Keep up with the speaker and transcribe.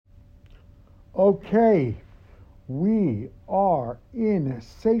Okay, we are in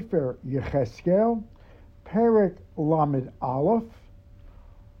Sefer Yechezkel, Perek Lamed Aleph,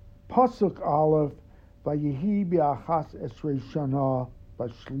 Pasuk Aleph, Vayehi be'achas esrei shana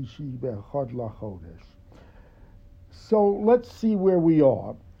b'shlishi be'echad lachodesh. So let's see where we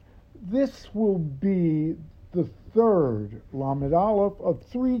are. This will be the third Lamed Aleph of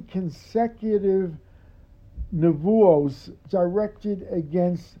three consecutive nevuos directed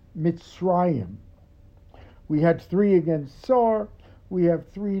against Mitzrayim. We had three against Sar, we have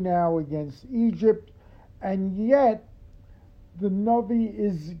three now against Egypt, and yet the Navi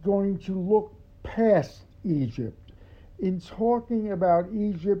is going to look past Egypt. In talking about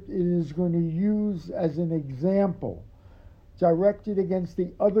Egypt, it is going to use as an example, directed against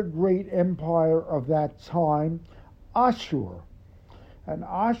the other great empire of that time, Ashur. And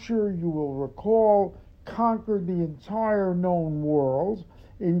Ashur, you will recall, conquered the entire known world,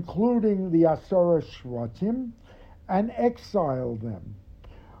 including the Asara Shvatim, and exiled them.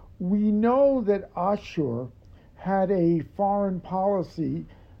 We know that Ashur had a foreign policy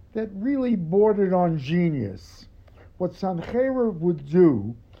that really bordered on genius. What Sancherib would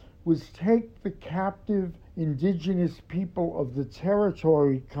do was take the captive indigenous people of the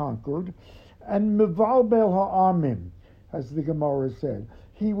territory conquered and mevalbel ha'amim, as the Gemara said.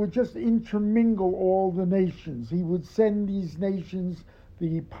 He would just intermingle all the nations. He would send these nations,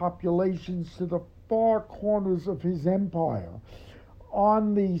 the populations, to the far corners of his empire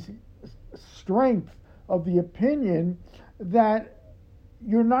on the strength of the opinion that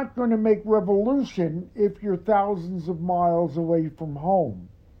you're not going to make revolution if you're thousands of miles away from home.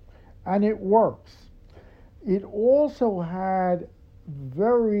 And it works. It also had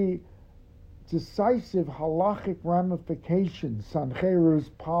very decisive halachic ramifications, Sancherib's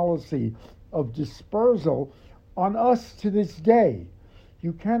policy of dispersal, on us to this day.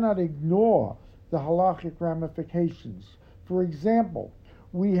 You cannot ignore the halachic ramifications. For example,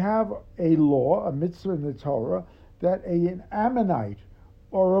 we have a law, a mitzvah in the Torah, that an Ammonite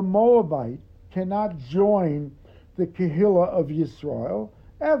or a Moabite cannot join the Kehillah of Yisrael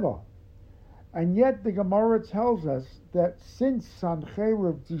ever. And yet the Gemara tells us that since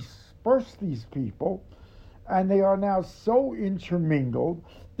Sancherib dispersed these people, and they are now so intermingled,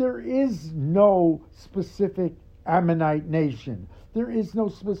 there is no specific Ammonite nation. There is no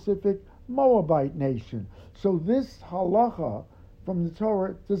specific Moabite nation. So this halacha from the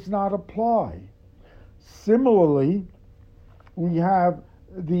Torah does not apply. Similarly, we have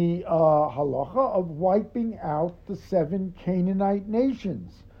the halacha of wiping out the 7 Canaanite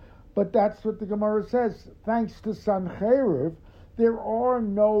nations. But that's what the Gemara says. Thanks to Sancherib, there are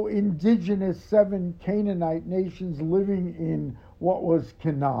no indigenous 7 Canaanite nations living in what was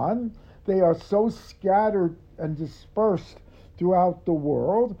Canaan. They are so scattered and dispersed throughout the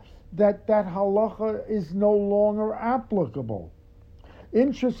world that halacha is no longer applicable.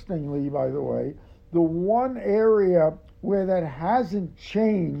 Interestingly, by the way, the one area where that hasn't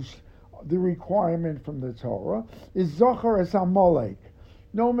changed the requirement from the Torah is Zochar es Amalek.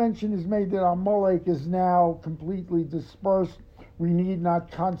 No mention is made that Amalek is now completely dispersed. We need not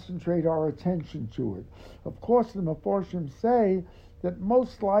concentrate our attention to it. Of course, the Mefarshim say that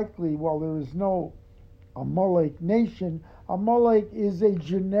most likely, while there is no Amalek nation, Amalek is a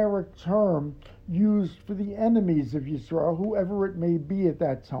generic term used for the enemies of Yisrael, whoever it may be at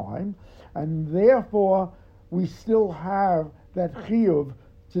that time, and therefore we still have that chiyuv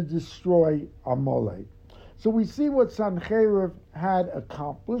to destroy Amalek. So we see what Sancherib had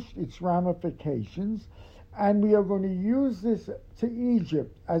accomplished, its ramifications, and we are going to use this to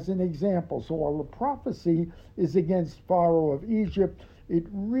Egypt as an example. So while the prophecy is against Pharaoh of Egypt, it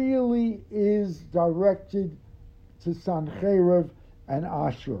really is directed to Sancherib and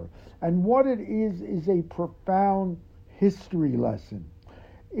Ashur. And what it is a profound history lesson.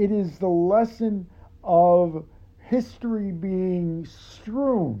 It is the lesson of history being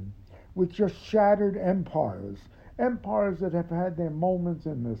strewn with just shattered empires that have had their moments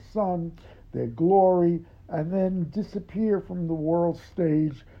in the sun, their glory, and then disappear from the world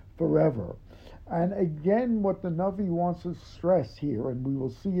stage forever. And again, what the Navi wants to stress here, and we will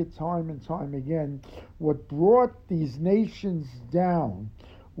see it time and time again, what brought these nations down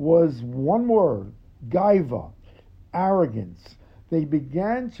was one word, gaiva, arrogance. They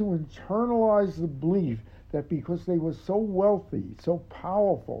began to internalize the belief that because they were so wealthy, so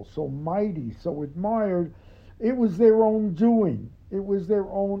powerful, so mighty, so admired, it was their own doing. It was their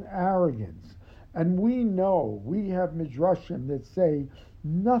own arrogance. And we know, we have midrashim that say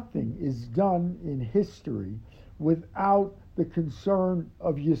nothing is done in history without the concern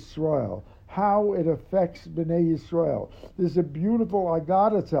of Yisrael, how it affects Bnei Yisrael. There's a beautiful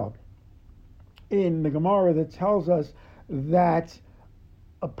Agadah in the Gemara that tells us that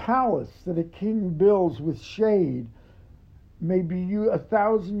a palace that a king builds with shade, maybe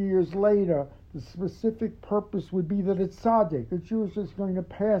 1,000 years later, the specific purpose would be that it's tzaddik. A Jew is just going to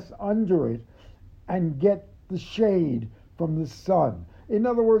pass under it and get the shade from the sun. In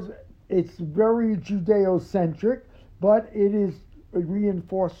other words, it's very Judeo-centric, but it is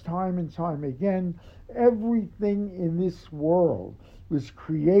reinforced time and time again. Everything in this world was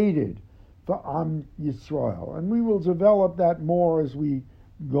created for Am Yisrael, and we will develop that more as we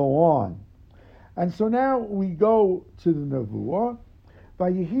go on. And so now we go to the Nevuah.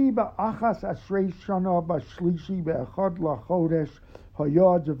 Vayehi ba'achas ashrei shana b'shlishi be'echad lachodesh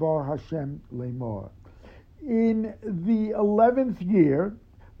haya devar Hashem lemor. In the 11th year,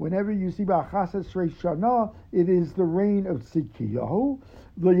 whenever you see ba'achas ashrei shana, it is the reign of Tzidkiyahu.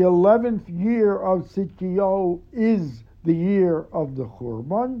 The 11th year of Tzidkiyahu is the year of the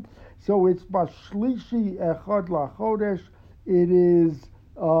Churban. So it's b'shlishi echad lachodesh. It is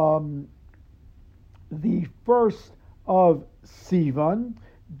the first of Sivan.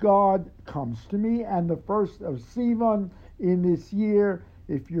 God comes to me, and the first of Sivan in this year,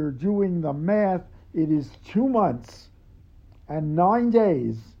 if you're doing the math, it is 2 months and 9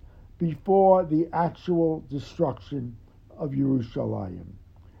 days before the actual destruction of Yerushalayim.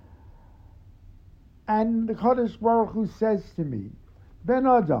 And the Kadosh Baruch Hu says to me, Ben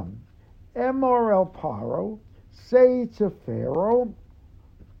Adam, Emor el Paro, say to Pharaoh,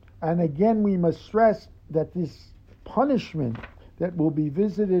 and again we must stress that this punishment that will be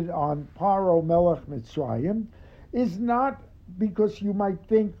visited on Paro Melech Mitzrayim is not because you might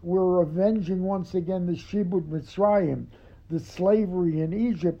think we're avenging once again the Shibud Mitzrayim, the slavery in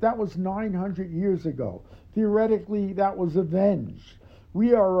Egypt. That was 900 years ago. Theoretically, that was avenged.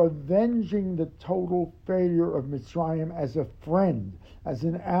 We are avenging the total failure of Mitzrayim as a friend, as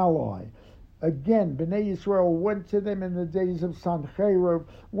an ally. Again, Bnei Yisrael went to them in the days of Sancherib,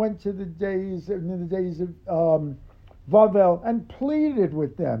 went to the days of Vavel, and pleaded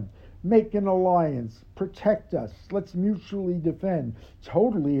with them, make an alliance, protect us, let's mutually defend,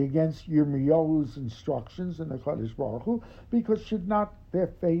 totally against Yirmiyahu's instructions in the Kadosh Baruch Hu, because should not their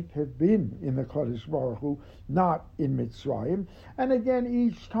faith have been in the Kadosh Baruch Hu, not in Mitzrayim? And again,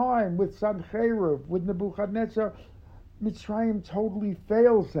 each time with Sancherib, with Nebuchadnezzar, Mitzrayim totally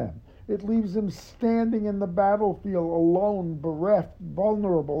fails them. It leaves them standing in the battlefield alone, bereft,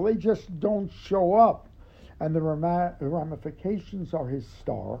 vulnerable. They just don't show up. And the ramifications are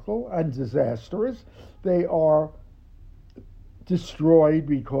historical and disastrous. They are destroyed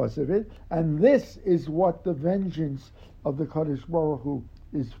because of it. And this is what the vengeance of the Kadosh Baruch Hu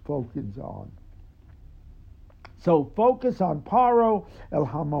is focused on. So focus on Paro, El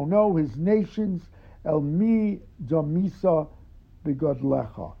Hamono, his nations, El Mi Damisa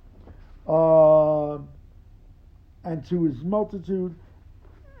Begodlecha. And to his multitude,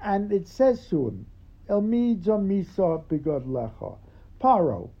 and it says to him, El mi damisa begodlecha.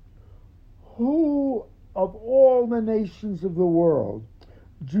 Paro, who of all the nations of the world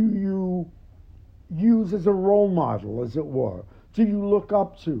do you use as a role model, as it were? Do you look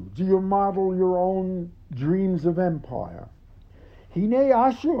up to? Do you model your own dreams of empire? Hine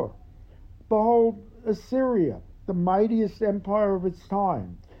Ashur, behold Assyria, the mightiest empire of its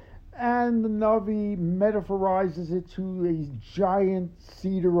time. And the Navi metaphorizes it to a giant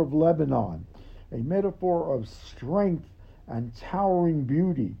cedar of Lebanon, a metaphor of strength and towering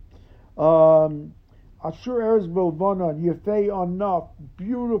beauty. Ashur Eretz Bilvanon, Yefei Anaf,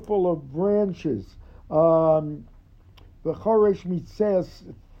 beautiful of branches. The Choresh Mitzeas,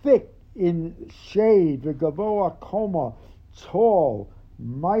 thick in shade. The Gavoa Koma, tall,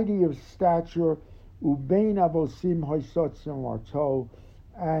 mighty of stature. Ubein Avosim Hoisotzim Marto,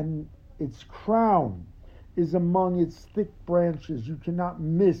 and its crown is among its thick branches. You cannot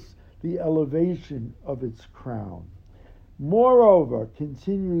miss the elevation of its crown. Moreover,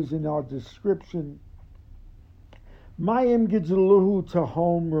 continues in our description, Mayim Gidluhu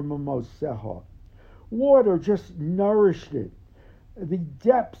Tahom Ramamoseha. Water just nourished it. The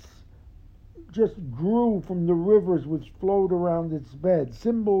depths just grew from the rivers which flowed around its bed,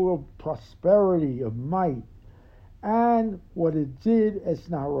 symbol of prosperity, of might. And what it did, es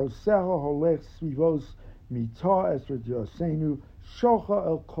naroseha holech svivos mita es rediosenu shocha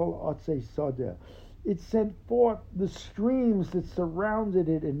el kol atze sadeh. It sent forth the streams that surrounded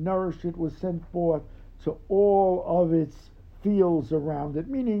it and nourished it, was sent forth to all of its fields around it,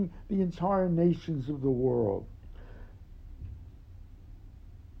 meaning the entire nations of the world.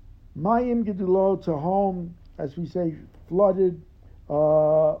 Mayim gedulo tahom, as we say, flooded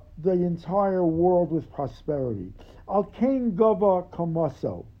the entire world with prosperity. Al kain gava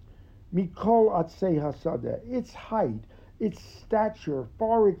kamaso. Mikol atzei hasadeh. Its height, its stature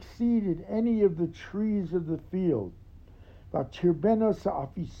far exceeded any of the trees of the field. Vatirbeno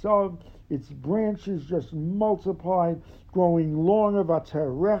sa'afisov, its branches just multiplied, growing longer.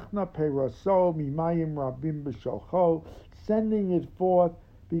 Vaterechna peraso mimayim rabim b'shalcho, sending it forth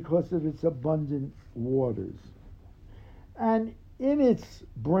because of its abundant waters. And in its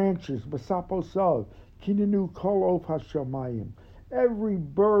branches, basaposov, kinenu kol of hashamayim, every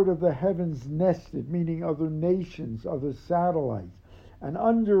bird of the heavens nested, meaning other nations, other satellites. And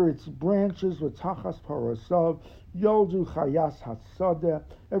under its branches, v'tachas parasov, yoldu chayas hasadeh,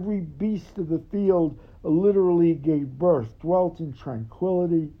 every beast of the field literally gave birth, dwelt in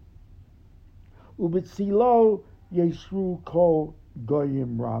tranquility. Ubitzilo yeshru kol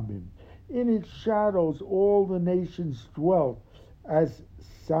goyim rabim. In its shadows, all the nations dwelt as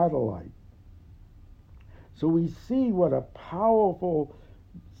satellite. So we see what a powerful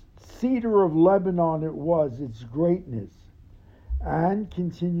cedar of Lebanon it was, its greatness. And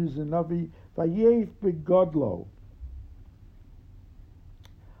continues the Navi, Vayef begodlo.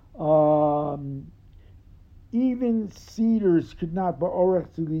 Even cedars could not,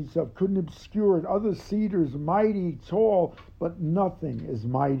 couldn't obscure it. Other cedars, mighty, tall, but nothing is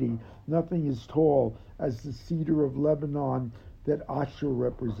mighty, nothing is tall as the cedar of Lebanon that Asher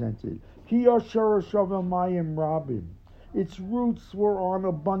represented. Ki Asher Shav Rabim. Its roots were on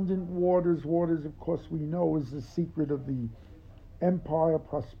abundant waters. Waters, of course, we know is the secret of the empire,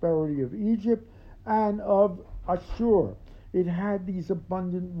 prosperity of Egypt and of Ashur. It had these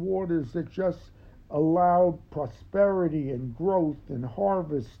abundant waters that just allowed prosperity and growth and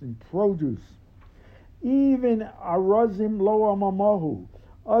harvest and produce. Even Arazim Lo Amamahu,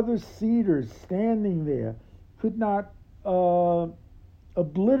 other cedars standing there, could not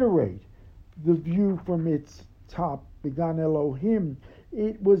obliterate the view from its top, Began Elohim.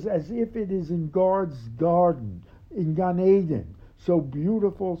 It was as if it is in God's garden, in Gan Eden, so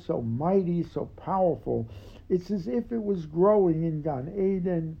beautiful, so mighty, so powerful. It's as if it was growing in Gan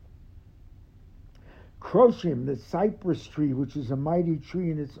Eden. Kroshim, the cypress tree, which is a mighty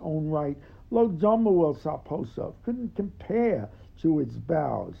tree in its own right, Lo Domu El Saposov, couldn't compare to its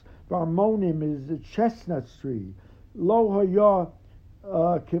boughs. Varmonim is the chestnut tree. Lo Haya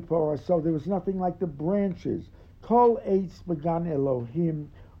Kippur, so there was nothing like the branches. Kol Eitz Began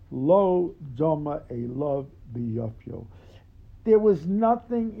Elohim, Lo Doma Elov Biyofyo. There was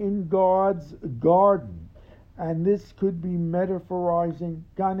nothing in God's garden, and this could be metaphorizing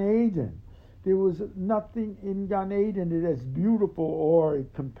Gan Eden. There was nothing in Gan Eden that is beautiful, or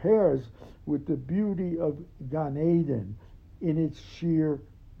it compares with the beauty of Gan Eden in its sheer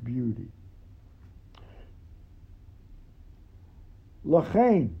beauty.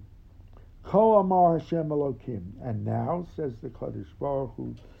 Lachain, Ko Amar Hashem Elokim. And now, says the Kadosh Baruch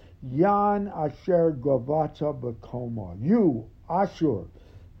Hu, Yan Asher Gavata Bakoma. You, Ashur,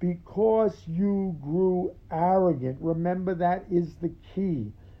 because you grew arrogant. Remember, that is the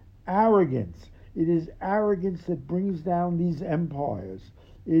key. Arrogance. It is arrogance that brings down these empires.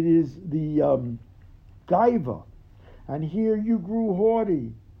 It is the gaiva. And here you grew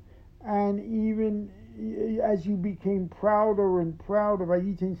haughty. And even as you became prouder and prouder,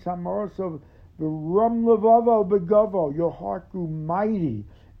 Vayitin Samarasov, the Rum Levavo Begavo, your heart grew mighty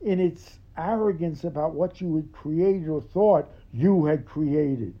in its arrogance about what you had created or thought you had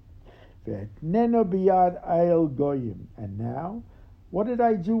created. Vetneno biyad ayel goyim. And now, what did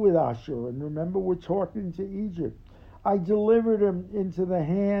I do with Ashur? And remember, we're talking to Egypt. I delivered him into the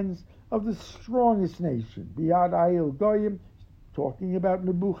hands of the strongest nation. Biyad ayel goyim, talking about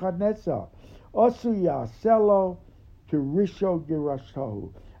Nebuchadnezzar. Osu yaselo kirisho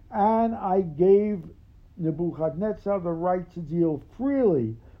girashtahu. And I gave Nebuchadnezzar the right to deal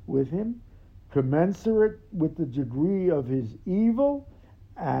freely with him, commensurate with the degree of his evil,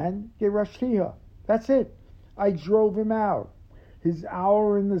 and gerashtiha. That's it. I drove him out. His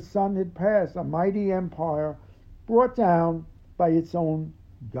hour in the sun had passed, a mighty empire brought down by its own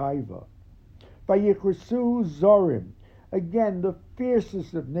gaiva. Vayikrisu Zorim, again the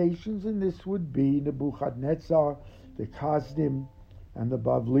fiercest of nations, and this would be Nebuchadnezzar, the Kasdim, and the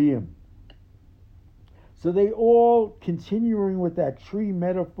Bavliim. So they all, continuing with that tree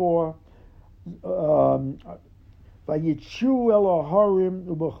metaphor, Vayichu Eloharim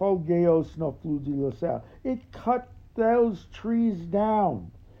Ubechol Geos Noflu Dilosah. It cut those trees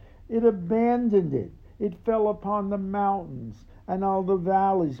down. It abandoned it. It fell upon the mountains and all the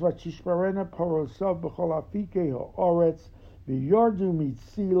valleys. Vachishparena Porosov Bechol Afike Ha'oretz V'yordu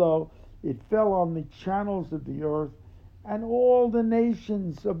Mitzilo. It fell on the channels of the earth, and all the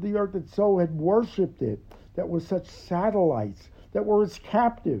nations of the earth that so had worshipped it, that were such satellites, that were its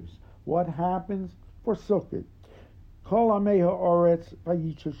captives. What happens? Forsook it. Kol Amei Ha'aretz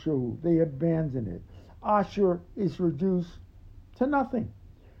Vayichashu. They abandon it. Asher is reduced to nothing.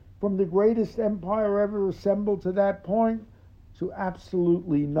 From the greatest empire ever assembled to that point to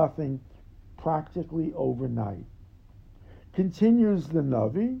absolutely nothing, practically overnight. Continues the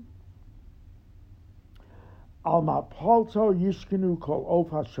Navi. Al mapalto yishkenu kol of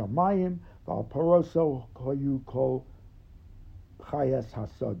hashamayim, val paroso koyu kol chayes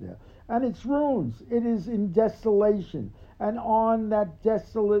hasodeh. And its ruins, it is in desolation. And on that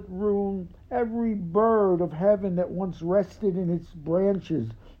desolate ruin, every bird of heaven that once rested in its branches,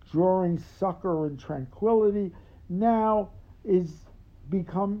 drawing succor and tranquility, now is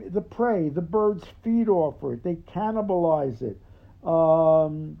become the prey. The birds feed off it. They cannibalize it.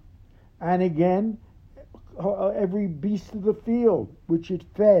 And again, every beast of the field, which it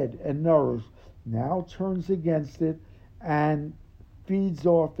fed and nourished, now turns against it and feeds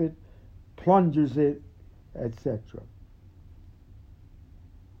off it, plunders it, etc.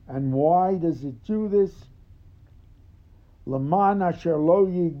 And why does it do this? Laman asher lo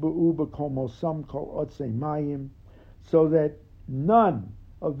yigbu b'komosam kol otzei mayim, so that none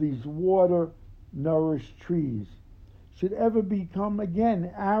of these water-nourished trees should ever become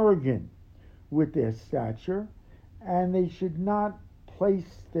again arrogant with their stature, and they should not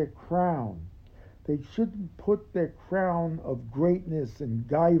place their crown. They shouldn't put their crown of greatness and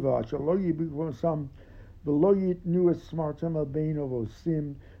gaiva. Shelo yibikvosam v'lo yitnu es smartam albeinu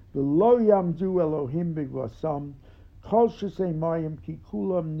vosim v'lo yamdu Elohim bigvosam kol shesei mayim ki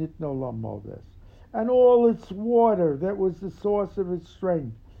kulam nitno lamoves. And all its water that was the source of its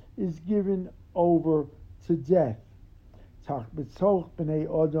strength is given over to death. Tach b'tzoch b'nei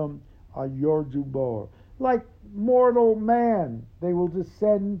odom ayordu bor. Like mortal man, they will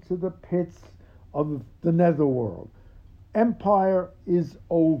descend to the pits of the netherworld. Empire is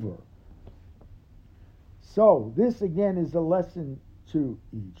over. So this again is a lesson to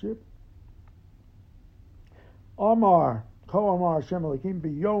Egypt. Omar, Ko Omar Hashem Elokim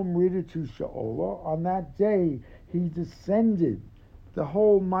b'yom riditu sha'ola. On that day, he descended. The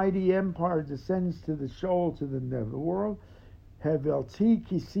whole mighty empire descends to the Sheol, to the netherworld. Hevelti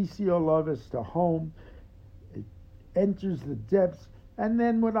kisisi olavis, to home. It enters the depths. And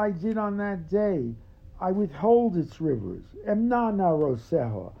then what I did on that day, I withhold its rivers. Emna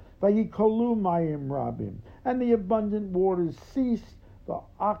naroseha, vayikolu mayim rabim. And the abundant waters ceased.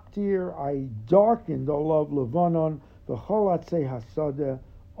 Va'aktir, I darkened olav levanon, v'cholatzei hasada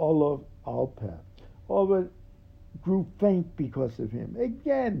olav alpeh. All of it grew faint because of him.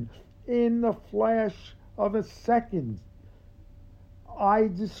 Again, in the flash of a second, I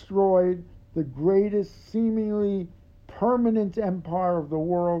destroyed the greatest seemingly permanent empire of the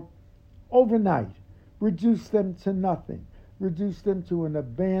world overnight, reduced them to nothing, reduced them to an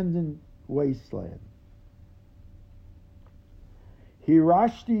abandoned wasteland.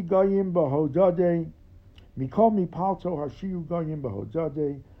 Hirashti goyim b'hodade, mikol mipalto hashiu goyim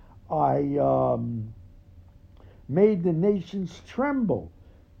b'hodade. I made the nations tremble.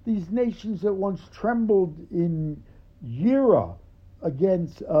 These nations that once trembled in Yira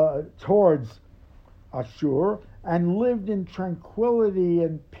against towards Ashur, and lived in tranquility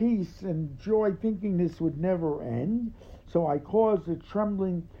and peace and joy, thinking this would never end. So I caused a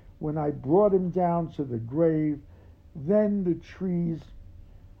trembling when I brought him down to the grave. Then the trees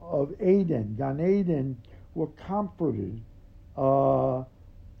of Eden, Gan Eden, were comforted,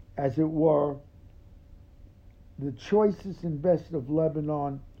 as it were, the choicest and best of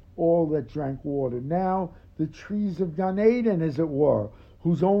Lebanon, all that drank water. Now the trees of Gan Eden, as it were,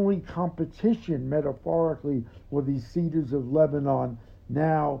 whose only competition, metaphorically, were these cedars of Lebanon,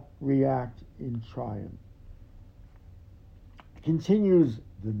 now react in triumph. Continues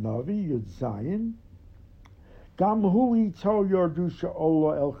the Navi, Yud Zayin. Gam hu ito yordu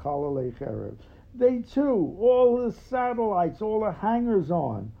sha'ola el chalalei cherev. They too, all the satellites, all the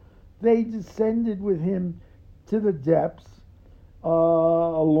hangers-on, they descended with him to the depths,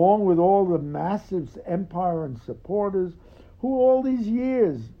 along with all the massive empire and supporters, who all these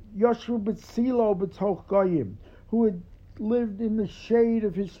years, Yashru B'tzilo B'toch Goyim, who had lived in the shade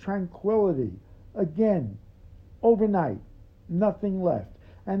of his tranquility, again, overnight, nothing left.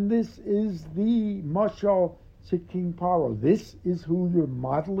 And this is the mashal to King Paro. This is who you're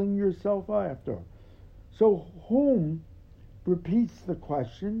modeling yourself after. So whom, repeats the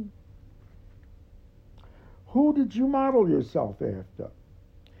question, who did you model yourself after?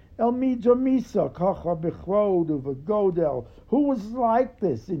 El Midamisa, Kacha Bechlod of a Godel, who was like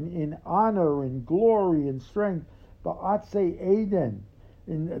this in honor and glory and strength, Ba'atse Eden,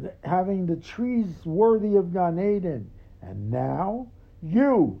 in having the trees worthy of Gan Eden. And now,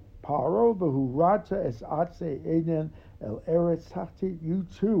 you, Paro v'hu rata es atze eden el eretz tachtit. You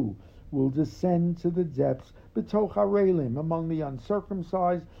too will descend to the depths, b'toch harelim, among the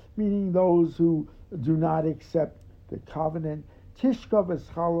uncircumcised, meaning those who do not accept the covenant. Tishkav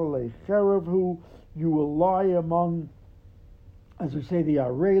eschalale cherevhu, you will lie among, as we say, the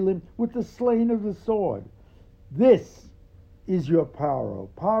arelim, with the slain of the sword. This is your Paro.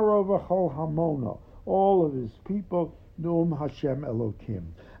 Paro v'chol hamona, all of his people, Num Hashem Elokim.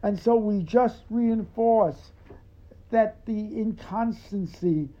 And so we just reinforce that the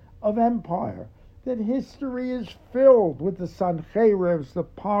inconstancy of empire, that history is filled with the Sancherevs, the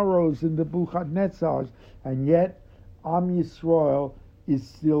Paros, and the Buchadnezzars, and yet Am Yisrael is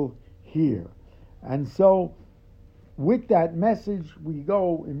still here. And so with that message, we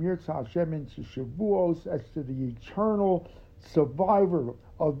go in Yirtzeh Hashem into Shavuos as to the eternal survivor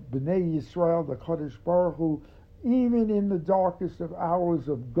of Bnei Yisrael, the Kadosh Baruch Hu, even in the darkest of hours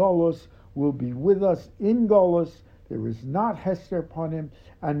of Golus, will be with us in Golus. There is not Hester upon him,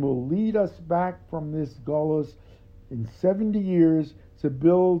 and will lead us back from this Golus in 70 years to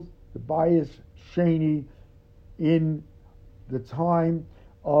build the Bayis Sheni in the time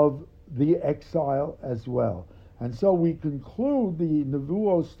of the exile as well. And so we conclude the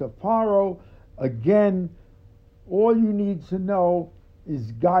Nevuos to Paro. Again, all you need to know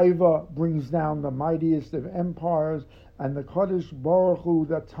is Gaiva brings down the mightiest of empires, and the Kadosh Baruch Hu,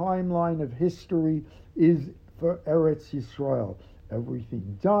 the timeline of history, is for Eretz Yisrael.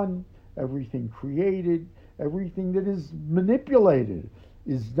 Everything done, everything created, everything that is manipulated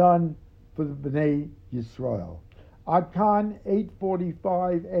is done for the Bnei Yisrael. Ad Kan,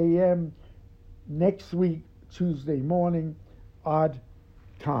 8:45 a.m. next week, Tuesday morning. Ad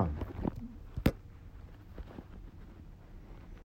Kan.